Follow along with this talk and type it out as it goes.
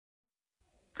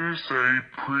is a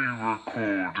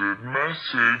pre-recorded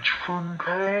message from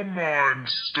Carmine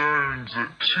Stones at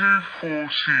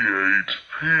 2:48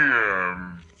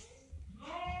 p.m.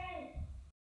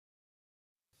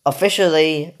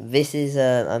 Officially, this is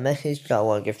a message that I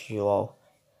want to give to you all.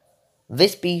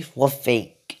 This beef was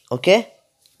fake, okay?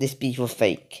 This beef was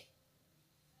fake.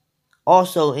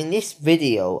 Also, in this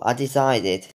video, I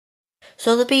decided.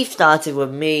 So the beef started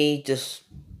with me just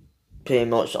pretty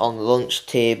much on the lunch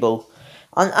table.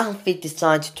 And Alfie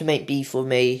decided to make beef with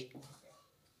me.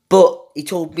 But he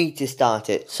told me to start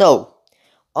it. So,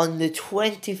 on the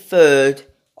 23rd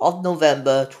of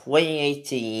November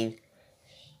 2018,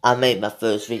 I made my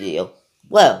first video.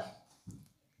 Well,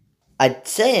 I'd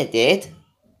say I did,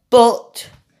 but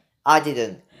I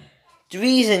didn't. The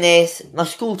reason is, my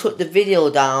school took the video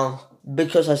down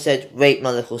because I said rape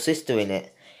my little sister in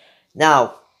it.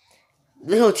 Now,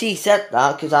 Little T said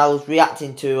that because I was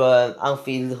reacting to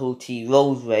Alfie Little T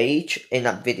road rage in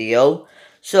that video.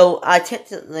 So I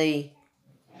technically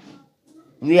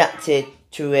reacted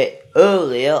to it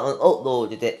earlier and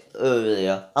uploaded it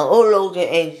earlier. I uploaded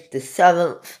it in the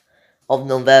 7th of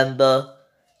November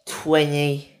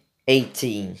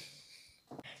 2018.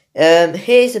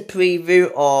 Here's a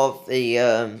preview of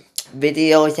the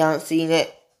video if you haven't seen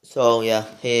it. So yeah,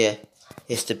 here's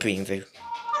the preview.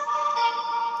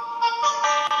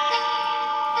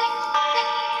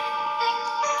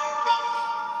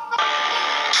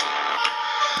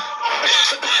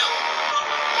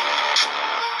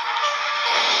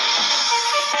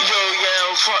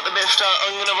 Fuck the biff that,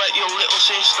 I'm gonna wreck your little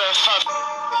sister, fuck.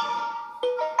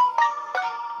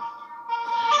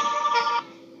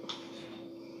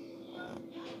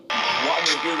 What am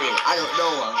I doing? I don't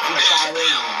know, I'm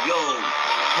freestyling, yo.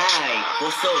 Hi,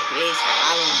 what's up, it's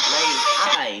Alan Blaze,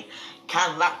 hi. Can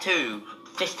rap too,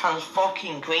 this time's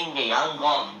fucking cringy, I'm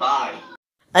gone, bye.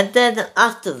 And then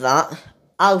after that,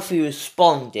 Alfie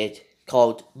responded,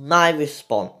 called My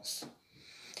Response.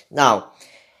 Now,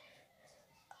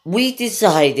 we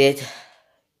decided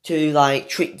to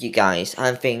trick you guys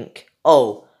and think,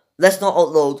 oh, let's not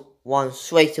upload one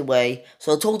straight away.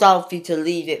 So I told Alfie to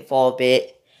leave it for a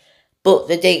bit, but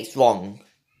the date's wrong.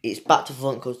 It's back to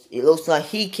front because it looks like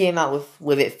he came out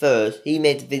with it first. He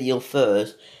made the video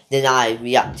first, then I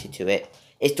reacted to it.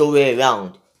 It's the way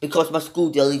around. Because my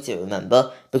school deleted it,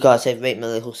 remember? Because I said rape my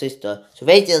little sister. So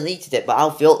they deleted it, but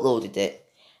Alfie uploaded it.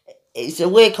 It's a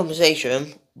weird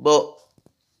conversation, but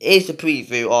here's a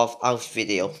preview of Alfie's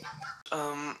video.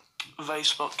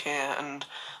 Vayspoc here, and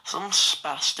some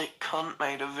spastic cunt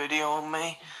made a video on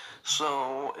me.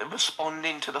 So,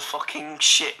 responding to the fucking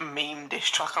shit meme diss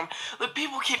track. The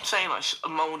people keep saying,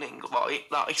 moaning, right,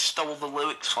 that I stole the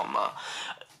lyrics from that.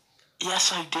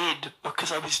 Yes, I did,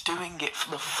 because I was doing it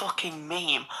for the fucking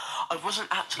meme. I wasn't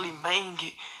actually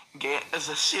making it as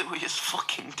a serious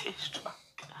fucking diss track.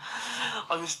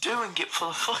 I was doing it for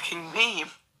the fucking meme.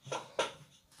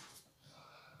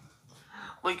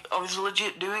 I was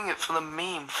legit doing it for the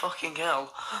meme, fucking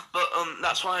hell. But,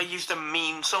 that's why I used a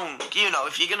meme song. You know,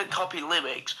 if you're gonna copy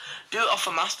lyrics, do it off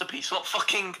a masterpiece, not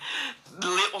fucking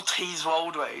Little T's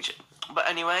Road Rage. But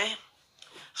anyway,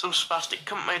 some spastic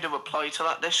cunt made a reply to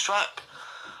that diss track.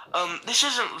 This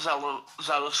isn't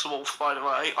Zealous Wolf, by the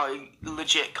way. I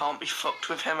legit can't be fucked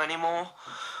with him anymore.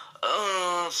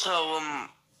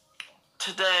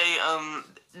 Today,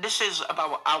 this is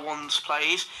about Alan's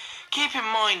plays. Keep in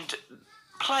mind,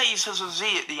 plays has a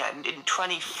Z at the end in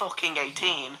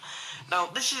 2018. Now,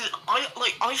 this is,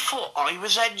 I thought I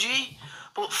was edgy,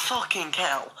 but fucking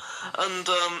hell. And,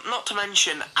 not to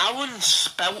mention, Alan's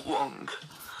spelt wrong.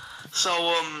 So,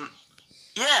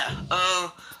 yeah,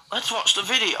 let's watch the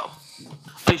video.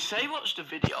 I say watch the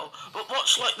video, but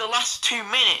watch the last 2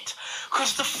 minutes,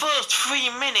 because the first 3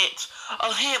 minutes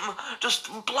of him just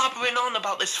blabbering on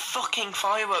about this fucking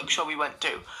fireworks show we went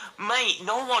to. Mate,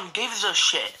 no one gives a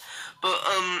shit. But,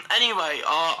 anyway,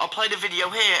 I'll play the video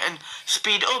here and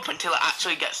speed up until it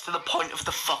actually gets to the point of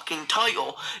the fucking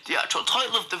title. The actual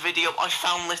title of the video, I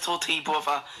found Little T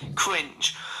Brother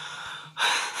cringe.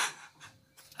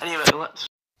 Anyway, let's...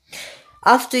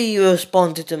 After you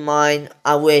responded to mine,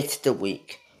 I waited a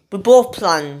week. We both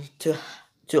planned to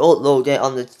upload it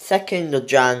on the 2nd of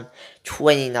Jan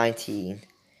 2019.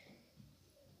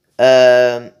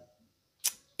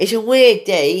 It's a weird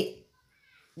date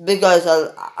because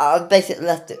I basically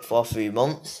left it for 3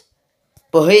 months.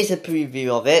 But here's a preview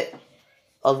of it,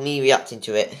 of me reacting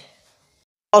to it.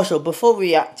 Also, before we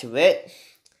react to it,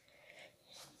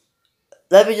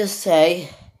 let me just say,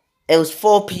 it was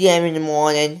 4 PM in the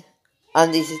morning.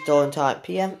 And this is dawn time,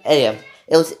 PM? AM.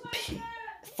 It was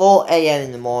 4 AM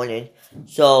in the morning,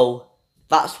 so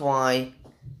that's why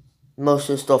most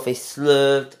of the stuff is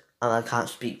slurred and I can't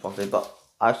speak properly, but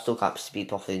I still can't speak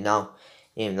properly now,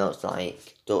 even though it's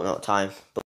like, don't know what time.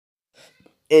 But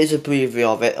it is a preview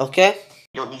of it, okay?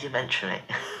 You don't need to mention it.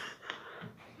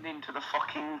 Into the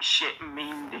fucking shit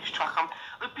meme diss track.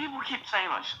 People keep saying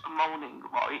I'm moaning,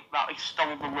 right, that I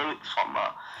stole the lyrics from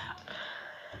that.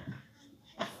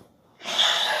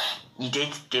 You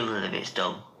did steal the lyrics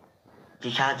though.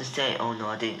 You can't just say, oh no,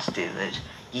 I didn't steal it.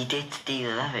 You did steal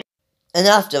the lyrics. And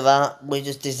after that, we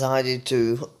just decided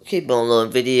to keep on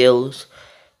loading videos.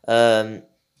 And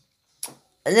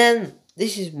then,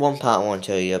 this is one part I want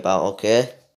to tell you about, okay?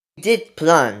 We did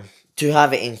plan to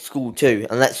have it in school too,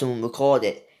 and let someone record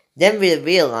it. Then we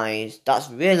realised that's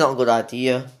really not a good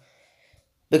idea,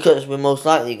 because we're most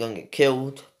likely going to get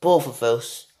killed, both of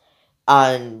us,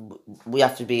 and we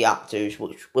have to be actors,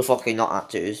 which we're fucking not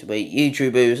actors, we're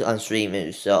YouTubers and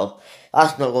streamers, so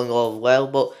that's not going to go well.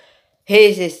 But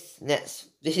this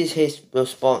is his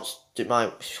response to my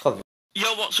comment.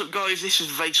 Yo, what's up guys, this is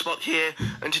Vayspoc here,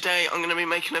 and today I'm going to be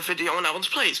making a video on Alan's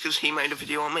plays, because he made a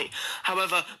video on me.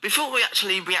 However, before we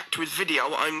actually react to his video,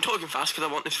 I'm talking fast because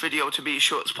I want this video to be as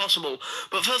short as possible.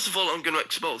 But first of all, I'm going to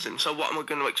expose him. So what am I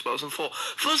going to expose him for?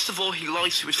 First of all, he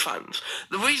lies to his fans.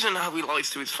 The reason how he lies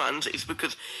to his fans is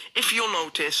because, if you'll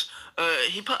notice,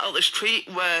 he put out this tweet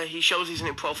where he shows his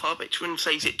new profile picture and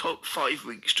says it took 5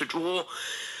 weeks to draw.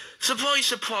 Surprise,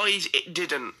 surprise, it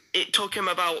didn't. It took him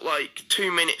about,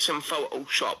 2 minutes in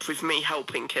Photoshop with me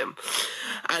helping him.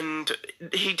 And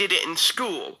he did it in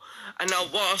school. And now,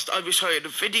 whilst I showed a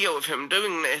video of him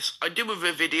doing this, I do have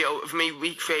a video of me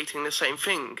recreating the same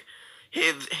thing.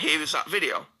 Here is that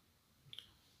video.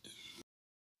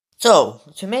 So,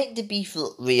 to make the beef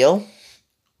look real,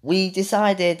 we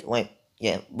decided that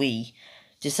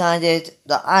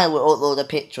I would upload a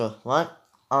picture, right?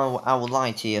 I would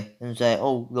lie to you and say,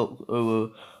 oh, look,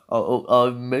 I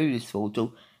made this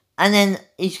photo. And then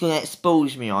he's going to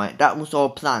expose me on it. That was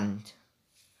all planned.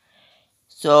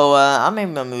 So, I made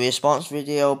my response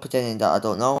video pretending that I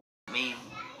don't know. Me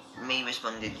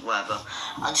responded, whatever.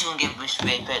 I'm just going to give this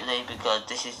really quickly because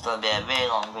this is going to be a really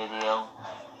long video.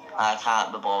 I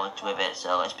can't be bothered with it,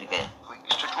 so let's begin.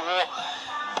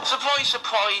 Surprise,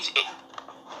 surprise, it...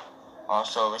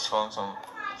 Also, this phone's on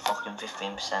fucking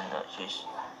 15%, which is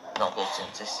not good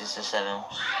since this is the 7th.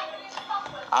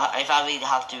 If I really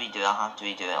have to redo it, I'll have to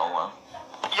redo it, oh well.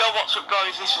 Yo, what's up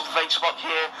guys, this is Vayspoc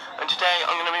here, and today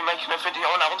I'm going to be making a video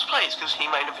on Alan's plays, because he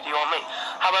made a video on me.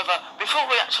 However, before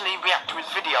we actually react to his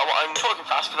video, I'm talking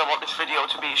fast because I want this video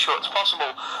to be as short as possible,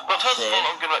 but first of all,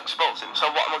 I'm going to expose him. So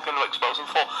what am I going to expose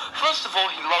him for? First of all,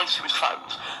 he lies to his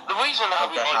fans. The reason how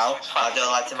he lies to his fans... I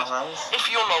don't lie to my fans. If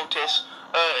you'll notice,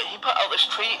 he put out this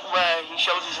tweet where he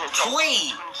shows his...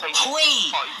 Tweet!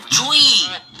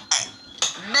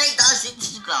 Make that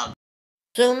Instagram!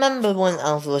 So remember when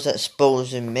Alfie was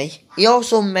exposing me? He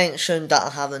also mentioned that I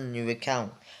have a new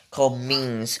account called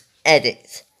Memes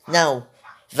Edit. Now,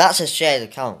 that's a shared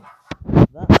account.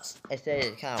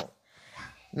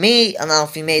 Me and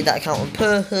Alfie made that account on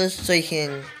purpose so you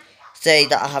can say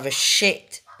that I have a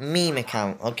shit meme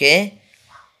account, okay?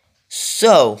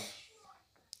 So,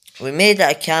 we made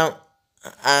that account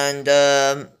and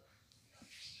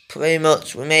pretty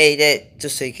much we made it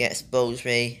just so you can expose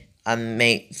me and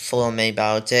make fun of me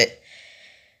about it.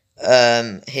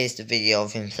 Here's the video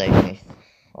of him saying this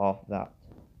or that.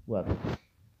 Well.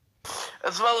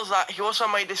 As well as that, he also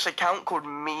made this account called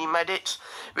Meme Edits,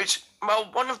 which, well,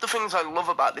 one of the things I love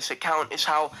about this account is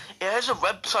how it has a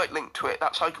website link to it.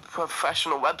 That's like a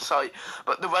professional website,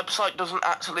 but the website doesn't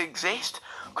actually exist,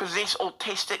 because this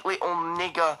autistic little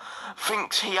nigger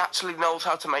thinks he actually knows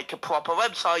how to make a proper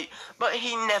website, but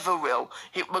he never will,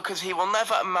 because he will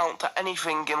never amount to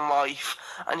anything in life,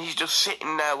 and he's just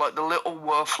sitting there like the little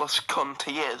worthless cunt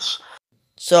he is.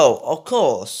 So, of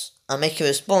course, I make a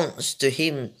response to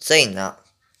him saying that.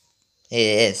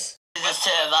 Here it is. Just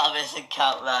say about this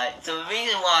account, right? So the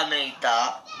reason why I made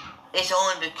that is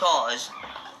only because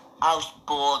I was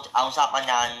bored, I was at my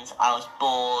nan's, I was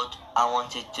bored, I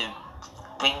wanted to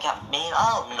bring up me,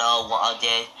 I don't know what I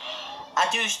did. I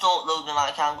do start loading my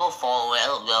account, go follow it, I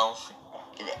don't know.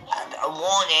 A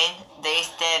warning,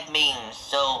 there's dead memes,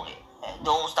 so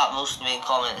don't start roasting me in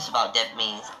comments about dead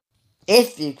memes.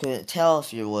 If you couldn't tell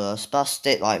if you were a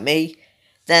spastic like me,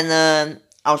 then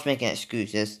I was making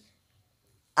excuses.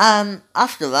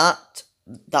 After that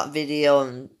video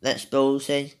and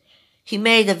exposing, he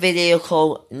made a video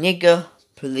called Nigger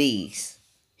Please.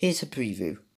 Here's a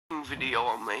preview. Video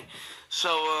on me, so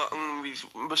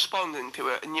I'm responding to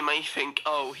it, and you may think,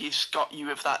 oh, he's got you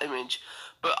with that image,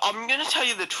 But I'm gonna tell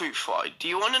you the truth, right? Do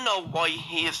you want to know why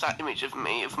he has that image of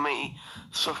me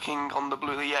sucking on the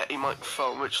Blue Yeti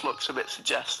microphone, which looks a bit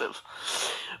suggestive?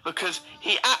 Because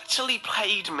he actually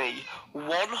paid me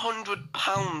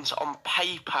 £100 on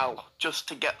PayPal just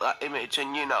to get that image,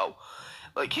 and you know,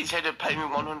 like he said he'd pay me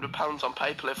 £100 on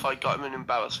PayPal if I got him an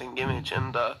embarrassing image,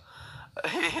 and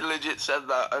he legit said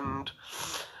that, and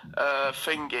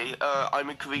I'm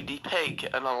a greedy pig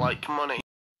and I like money.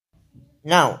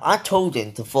 Now, I told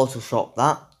him to Photoshop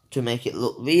that to make it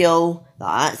look real, that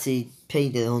I actually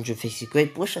paid him 150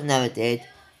 quid, which I never did,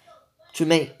 to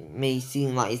make me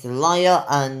seem like he's a liar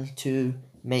and to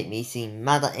make me seem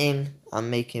mad at him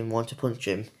and make him want to punch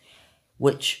him,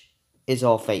 which is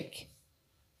all fake.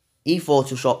 He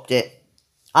Photoshopped it,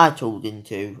 I told him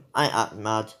to, I acted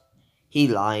mad, he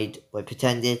lied, or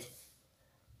pretended.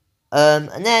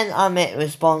 And then I made a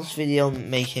response video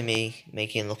making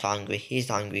him look angry.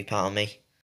 He's angry part of me.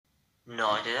 No,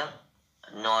 I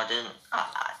didn't. No, I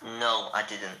didn't. No, I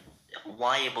didn't.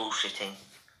 Why are you bullshitting?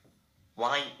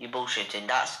 Why are you bullshitting?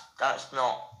 That's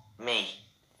not me.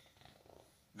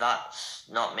 That's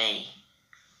not me.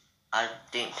 I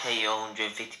didn't pay you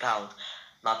 £150.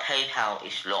 My PayPal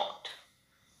is locked.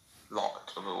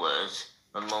 Locked, other words.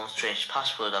 My mum's changed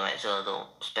password on it so I don't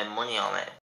spend money on it.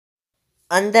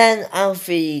 And then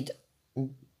Alfie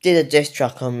did a diss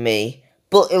track on me,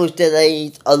 but it was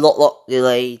delayed, a lot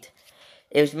delayed.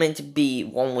 It was meant to be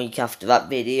 1 week after that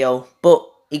video, but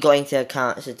he got into a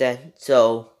car accident,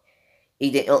 so he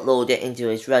didn't upload it until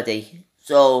it's ready.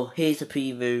 So here's a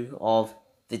preview of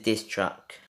the diss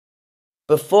track.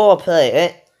 Before I play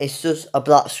it, it's just a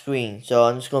black screen, so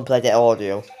I'm just going to play the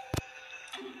audio.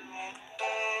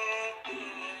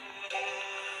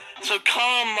 So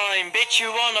Carmine, bitch,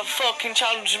 you wanna fucking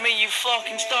challenge me? You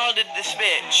fucking started this,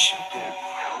 bitch.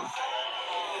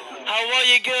 How are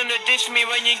you gonna diss me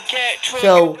when you get triggered?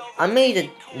 So I made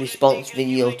a response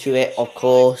video to it, of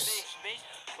course,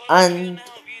 and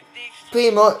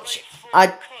pretty much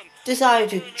I decided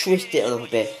to twist it a little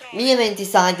bit. Me and him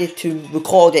decided to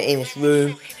record it in his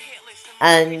room,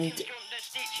 and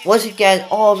once again,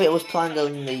 all of it was planned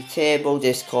on the table,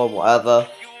 Discord, whatever.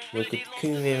 We could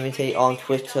communicate on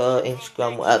Twitter,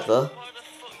 Instagram, whatever.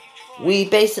 We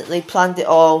basically planned it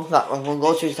all that I'm going to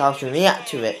go to his house and react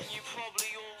to it.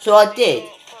 So I did.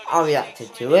 I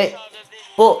reacted to it.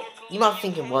 But you might be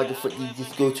thinking, why the fuck did you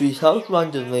just go to his house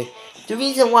randomly? The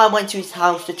reason why I went to his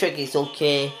house to check it's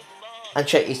okay and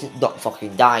check he's not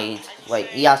fucking died. Like,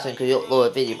 he asked me could he upload a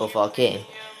video before I came.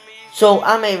 So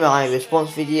I made my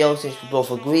response video since we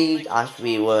both agreed as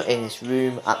we were in his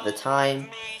room at the time.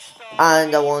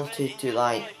 And I wanted to,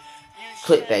 like,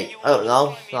 clickbait. I don't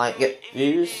know, like, get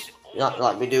views.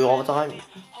 Like we do all the time.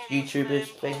 YouTubers,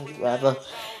 things, whatever.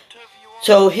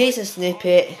 So here's a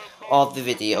snippet of the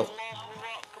video.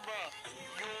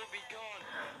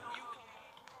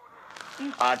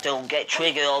 I don't get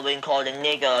triggered or being called a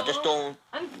nigger. Just don't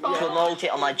promote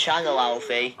it on my channel,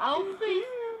 Alfie. Alfie,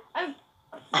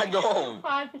 I don't.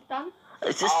 5%.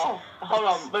 It's just. Oh,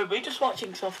 hold on, we're just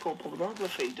watching stuff called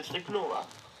pornography, just ignore that.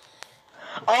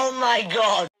 Oh my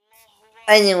god.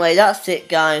 Anyway, that's it,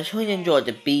 guys. Hope you enjoyed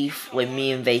the beef with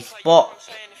me and Vayspoc.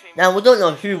 Now, we don't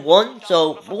know who won,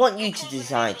 so we want you to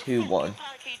decide who won.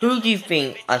 Who do you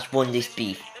think has won this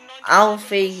beef?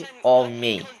 Alfie or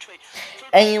me?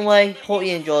 Anyway, hope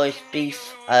you enjoyed this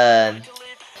beef.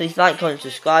 Please like, comment,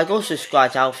 subscribe. Go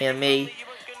subscribe to Alfie and me.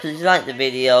 Please like the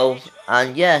video.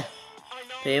 And yeah,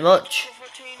 pretty much.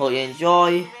 Hope you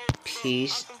enjoy.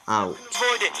 Peace out.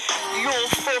 Avoid it. You're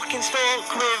fucking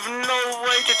stuck with no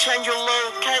way to change your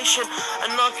location,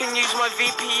 and I can use my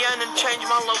VPN and change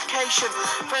my location.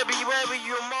 Baby, wherever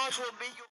you might as well be.